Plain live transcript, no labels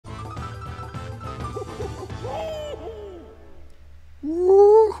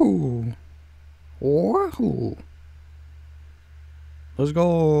Woohoo! Woohoo! Let's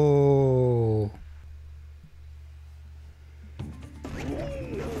go!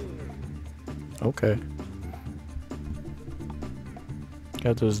 Okay.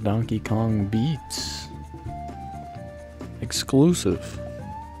 Got those Donkey Kong beats. Exclusive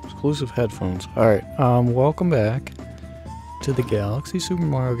headphones. Alright, welcome back to the Galaxy, Super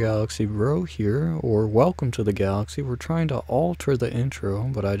Mario Galaxy Bro here, or welcome to the Galaxy. We're trying to alter the intro,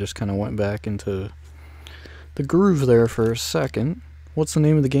 but I just kind of went back into the groove there for a second. What's the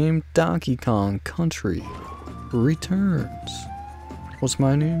name of the game? Donkey Kong Country Returns. What's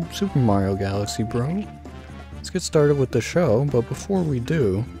my name? Super Mario Galaxy Bro. Let's get started with the show, but before we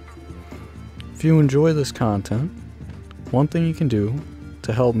do, if you enjoy this content, one thing you can do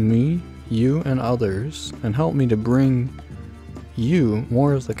to help me, you, and others, and help me to bring you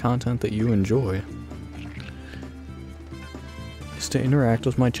more of the content that you enjoy, is to interact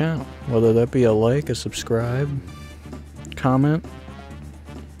with my channel. Whether that be a like, a subscribe, comment,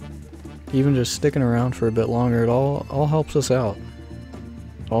 even just sticking around for a bit longer, it all helps us out.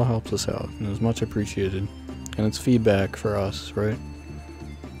 All helps us out, and is much appreciated. And it's feedback for us, right?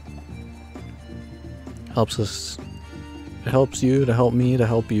 Helps us. It helps you to help me to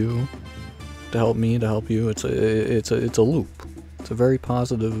help you, to help me to help you. It's a loop. It's a very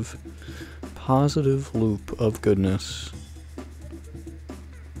positive loop of goodness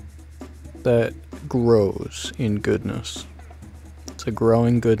that grows in goodness. It's a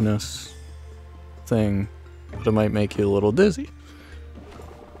growing goodness thing, but it might make you a little dizzy.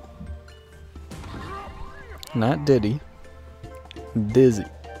 Not diddy. Dizzy.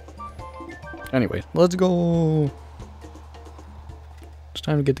 Anyway, let's go. It's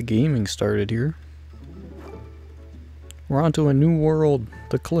time to get the gaming started here. We're on to a new world,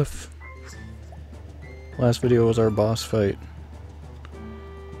 the cliff. Last video was our boss fight.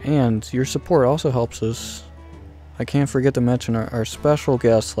 And your support also helps us. I can't forget to mention our special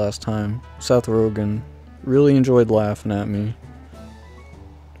guest last time, Seth Rogen. Really enjoyed laughing at me.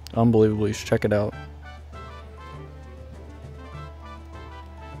 Unbelievable, you should check it out.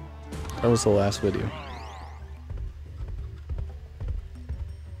 That was the last video.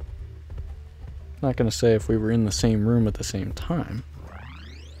 Not gonna say if we were in the same room at the same time.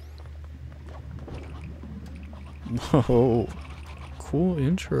 Whoa, cool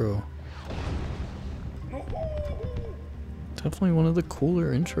intro. Definitely one of the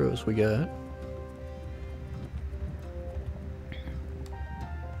cooler intros we got.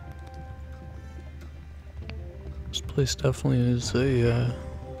 This place definitely is a,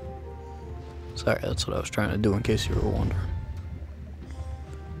 sorry, that's what I was trying to do in case you were wondering.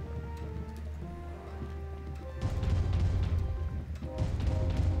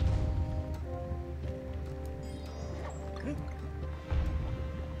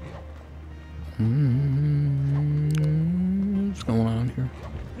 What's going on here?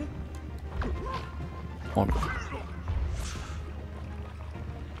 Wonderful.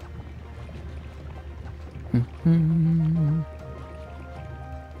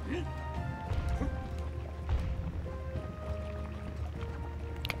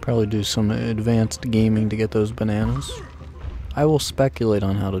 Probably do some advanced gaming to get those bananas. I will speculate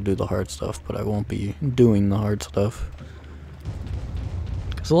on how to do the hard stuff, but I won't be doing the hard stuff.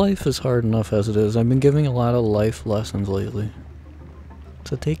 Because life is hard enough as it is. I've been giving a lot of life lessons lately.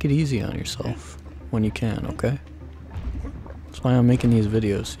 So take it easy on yourself when you can, okay? That's why I'm making these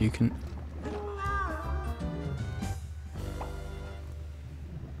videos, so you can...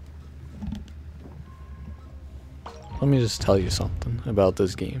 Let me just tell you something about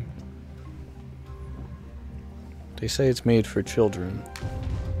this game. They say it's made for children.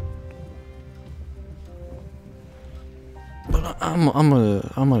 But I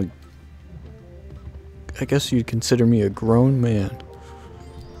guess you'd consider me a grown man.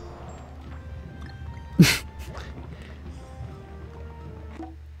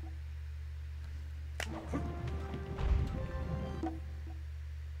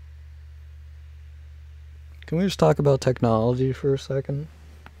 Can we just talk about technology for a second?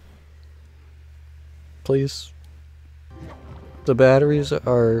 Please? The batteries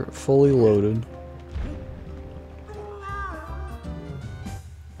are fully loaded.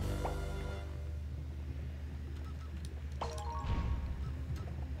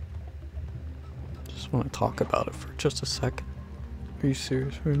 Just want to talk about it for just a second. Are you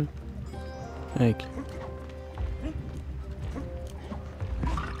serious right now? Thank you.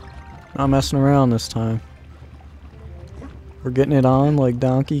 Not messing around this time. We're getting it on like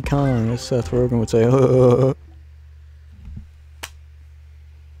Donkey Kong, as Seth Rogen would say.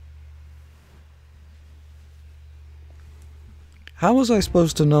 How was I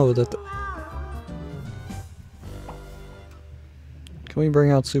supposed to know that Can we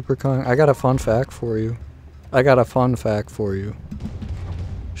bring out Super Kong? I got a fun fact for you.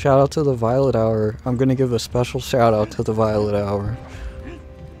 Shout out to the Violet Hour. I'm gonna give a special shout out to the Violet Hour.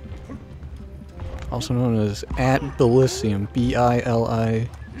 Also known as @Bilicium. BILICIUM.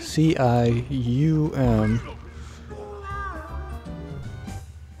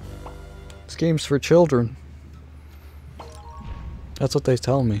 This game's for children. That's what they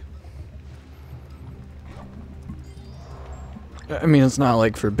tell me. I mean, it's not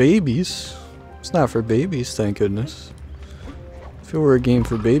like for babies. It's not for babies, thank goodness. If it were a game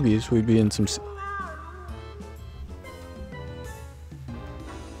for babies, we'd be in some...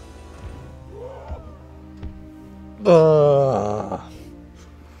 Oh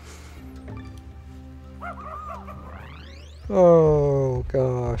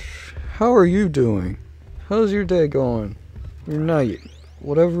gosh. How are you doing? How's your day going? Your night?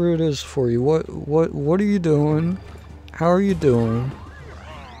 Whatever it is for you. What are you doing? How are you doing?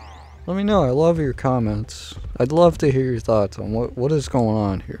 Let me know. I love your comments. I'd love to hear your thoughts on what is going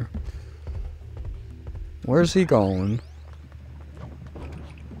on here. Where's he going?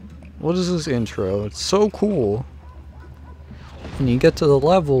 What is this intro? It's so cool. And you get to the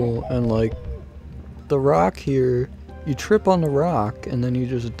level and like the rock here, you trip on the rock and then you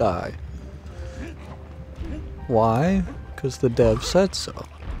just die. Why? Because the dev said so.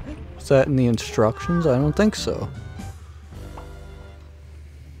 Is that in the instructions? I don't think so.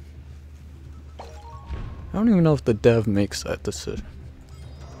 I don't even know if the dev makes that decision.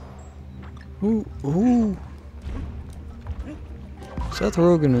 Ooh. Seth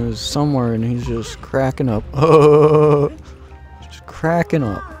Rogen is somewhere and he's just cracking up. Just cracking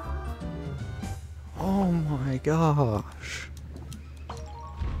up. Oh my gosh.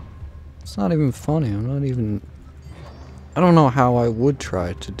 It's not even funny. I don't know how I would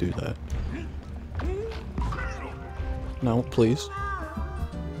try to do that. No, please.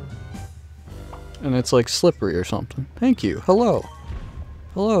 And it's like slippery or something. Thank you. Hello.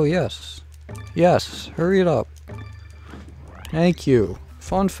 Hello, yes. Yes, hurry it up. Thank you.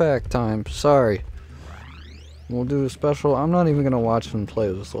 Fun fact time. Sorry. We'll do a special... I'm not even gonna watch them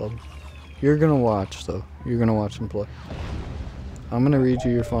play this level. You're gonna watch, though. You're gonna watch them play. I'm gonna read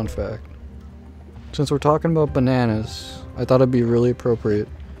you your fun fact. Since we're talking about bananas, I thought it'd be really appropriate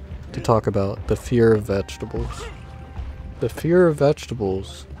to talk about the fear of vegetables. The fear of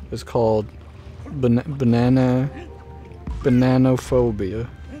vegetables is called bananophobia.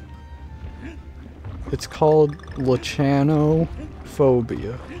 It's called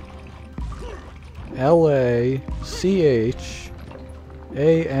lachanophobia.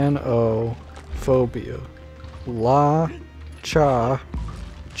 LACHANO phobia. La cha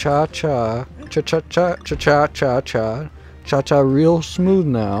cha cha cha cha cha cha cha cha cha cha cha real smooth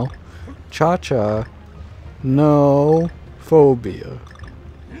now. Cha cha no phobia.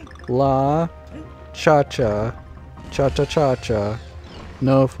 La cha cha cha cha cha cha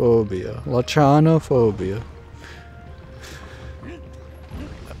no phobia. Lachanophobia.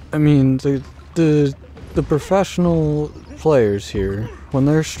 I mean, the professional players here, when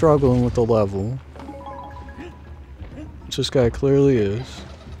they're struggling with the level, which this guy clearly is,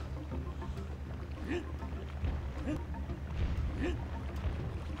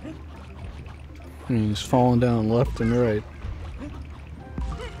 and he's falling down left and right.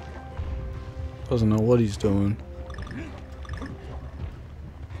 Doesn't know what he's doing.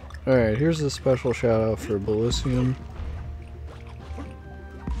 Alright, here's a special shout out for Bilicium.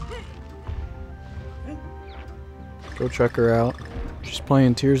 Go check her out. She's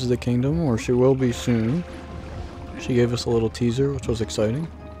playing Tears of the Kingdom, or she will be soon. She gave us a little teaser, which was exciting.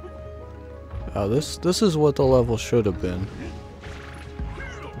 This is what the level should have been.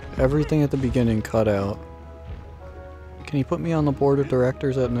 Everything at the beginning cut out. Can you put me on the board of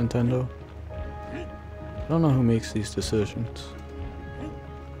directors at Nintendo? I don't know who makes these decisions.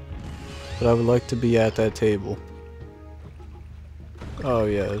 But I would like to be at that table. Oh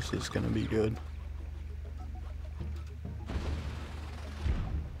yeah, this is gonna be good.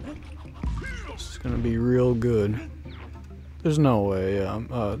 This is gonna be real good. There's no way,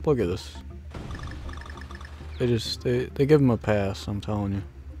 look at this. They give him a pass, I'm telling you.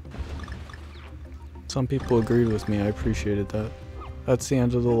 Some people agreed with me, I appreciated that. That's the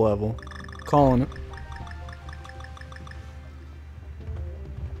end of the level. Calling it.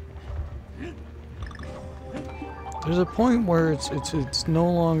 There's a point where it's no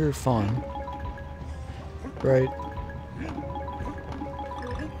longer fun, right?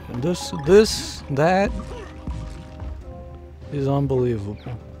 And that is unbelievable.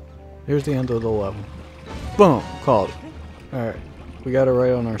 Here's the end of the level. Boom, called it. All right. We got it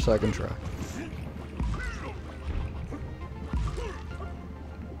right on our second try.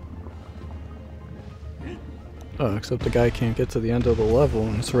 Oh, except the guy can't get to the end of the level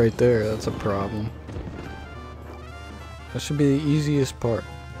and it's right there. That's a problem. That should be the easiest part.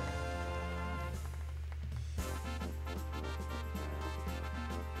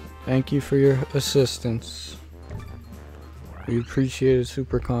 Thank you for your assistance. We appreciate it,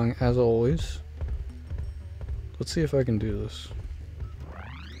 Super Kong, as always. Let's see if I can do this.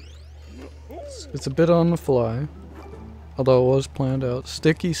 It's a bit on the fly, although it was planned out.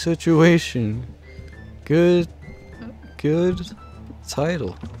 Sticky situation. Good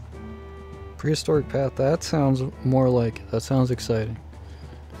title. Prehistoric Path. That sounds more like it. That sounds exciting.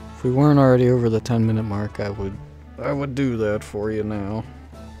 If we weren't already over the 10-minute mark, I would do that for you now.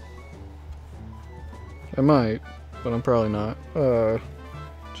 I might, but I'm probably not.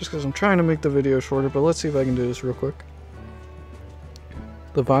 Just because I'm trying to make the video shorter, but let's see if I can do this real quick.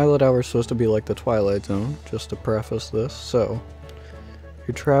 The Violet Hour is supposed to be like the Twilight Zone, just to preface this. So,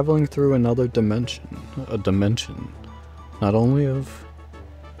 you're traveling through another dimension. A dimension not only of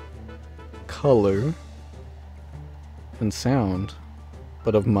color and sound,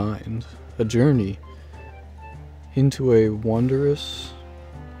 but of mind. A journey into a wondrous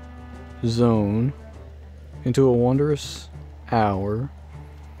zone, into a wondrous hour,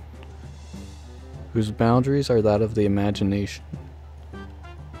 whose boundaries are that of the imagination.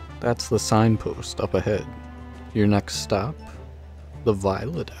 That's the signpost up ahead. Your next stop, the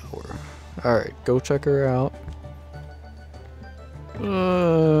Violet Hour. Alright, go check her out.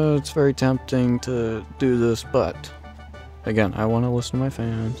 It's very tempting to do this, but again, I want to listen to my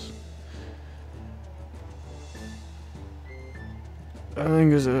fans. I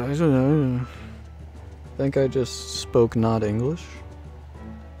think I just spoke not English.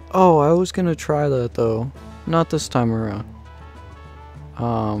 Oh, I was gonna try that though. Not this time around.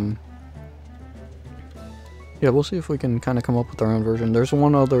 Yeah, we'll see if we can kind of come up with our own version. There's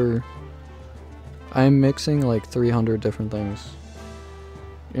one other... I'm mixing like 300 different things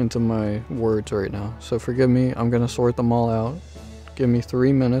into my words right now. So forgive me, I'm gonna sort them all out. Give me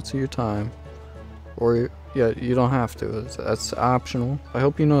 3 minutes of your time. Or, yeah, you don't have to. That's optional. I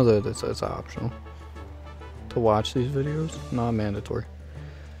hope you know that it's optional to watch these videos. Not mandatory.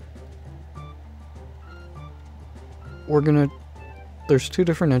 There's 2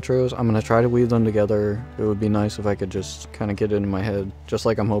 different intros. I'm gonna try to weave them together. It would be nice if I could just kind of get it in my head, just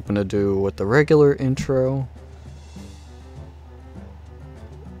like I'm hoping to do with the regular intro.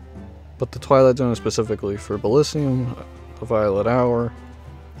 But the Twilight Zone is specifically for Bellisium, the Violet Hour.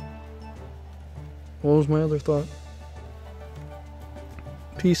 What was my other thought?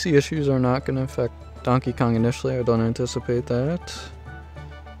 PC issues are not going to affect Donkey Kong initially. I don't anticipate that.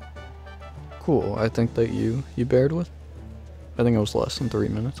 Cool. I think that you bared with. I think it was less than 3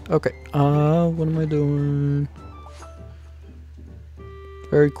 minutes. Okay. What am I doing?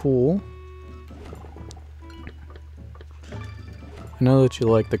 Very cool. I know that you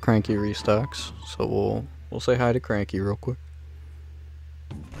like the Cranky restocks, so we'll say hi to Cranky real quick.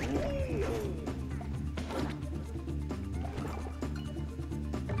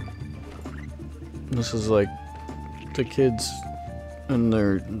 This is like the kids and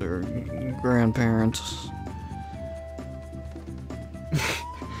their grandparents.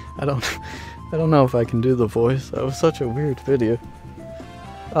 I don't know if I can do the voice. That was such a weird video.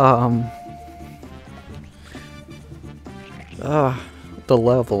 The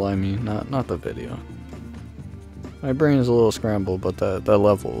level, I mean, not the video. My brain is a little scrambled, but that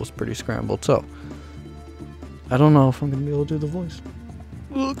level was pretty scrambled, so I don't know if I'm gonna be able to do the voice.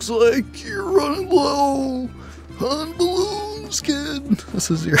 Looks like you're running low on balloons, kid. This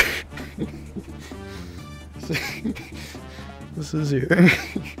is your this is your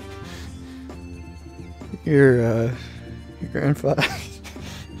grandfather.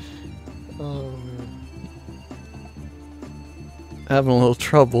 Oh man. Having a little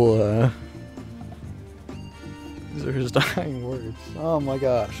trouble, these are his dying words. Oh my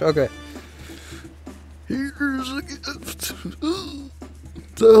gosh, okay. Here's a gift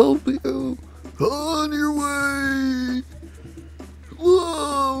to help you on your way.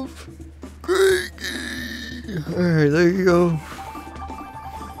 Love, Cranky. Alright, there you go.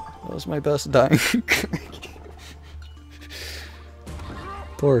 That was my best dying Cranky.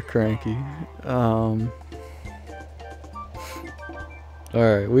 Poor Cranky.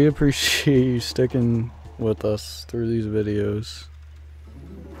 Alright, we appreciate you sticking with us through these videos.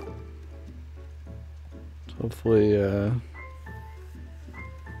 Hopefully,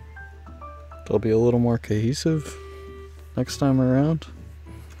 they'll be a little more cohesive next time around.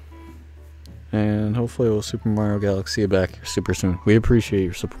 And hopefully we'll Super Mario Galaxy back here super soon. We appreciate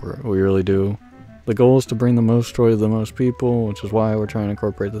your support. We really do. The goal is to bring the most joy to the most people, which is why we're trying to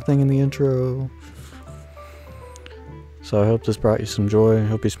incorporate the thing in the intro. So I hope this brought you some joy. I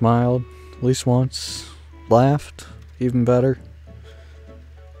hope you smiled at least once. Laughed, even better.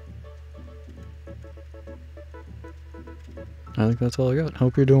 I think that's all I got.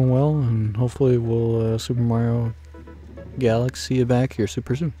 Hope you're doing well, and hopefully we'll Super Mario Galaxy you back here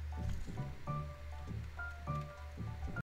super soon.